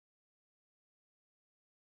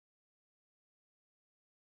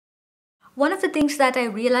One of the things that I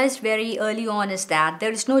realized very early on is that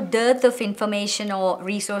there is no dearth of information or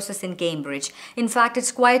resources in Cambridge. In fact,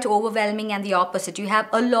 it's quite overwhelming and the opposite. You have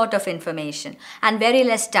a lot of information and very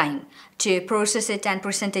less time to process it and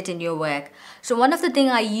present it in your work. So one of the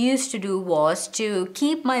things I used to do was to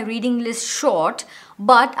keep my reading list short,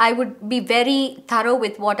 but I would be very thorough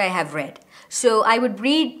with what I have read. So I would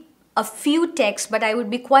read a few texts, but I would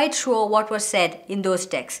be quite sure what was said in those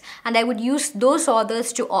texts, and I would use those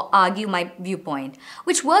authors to argue my viewpoint,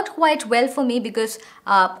 which worked quite well for me because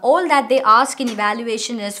all that they ask in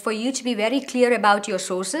evaluation is for you to be very clear about your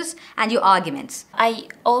sources and your arguments. I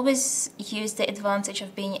always use the advantage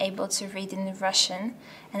of being able to read in Russian,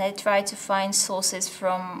 and I try to find sources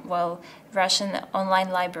from, Russian online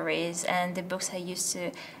libraries and the books I used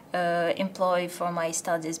to employ for my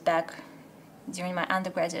studies back during my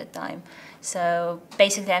undergraduate time. So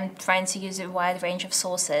basically I'm trying to use a wide range of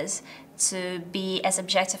sources to be as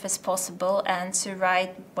objective as possible and to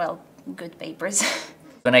write, good papers.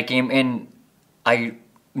 When I came in, I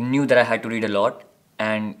knew that I had to read a lot,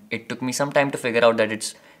 and it took me some time to figure out that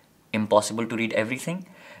it's impossible to read everything,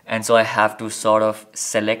 and so I have to sort of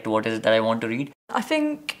select what is it that I want to read. I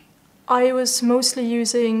think I was mostly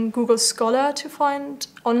using Google Scholar to find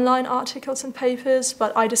online articles and papers,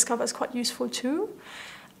 but I discovered it's quite useful too.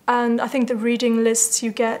 And I think the reading lists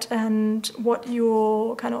you get and what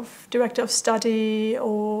your kind of director of study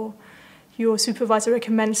or your supervisor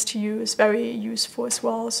recommends to you is very useful as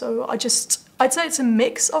well. So I'd say it's a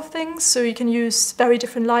mix of things. So you can use very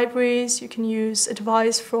different libraries, you can use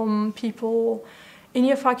advice from people in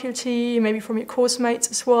your faculty, maybe from your course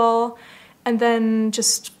mates as well, and then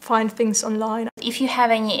just find things online. If you have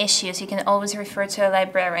any issues, you can always refer to a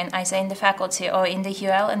librarian, either in the faculty or in the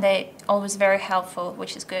UL, and they're always very helpful,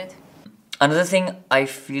 which is good. Another thing I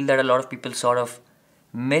feel that a lot of people sort of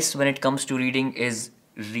miss when it comes to reading is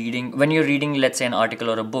reading. When you're reading, let's say, an article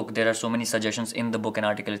or a book, there are so many suggestions in the book and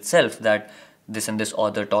article itself that this and this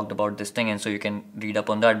author talked about this thing, and so you can read up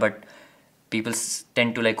on that, but people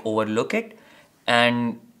tend to overlook it.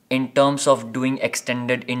 And in terms of doing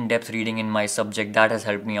extended in-depth reading in my subject, that has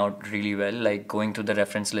helped me out really well, going through the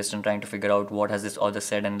reference list and trying to figure out what has this author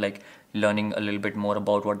said and learning a little bit more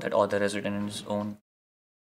about what that author has written in his own.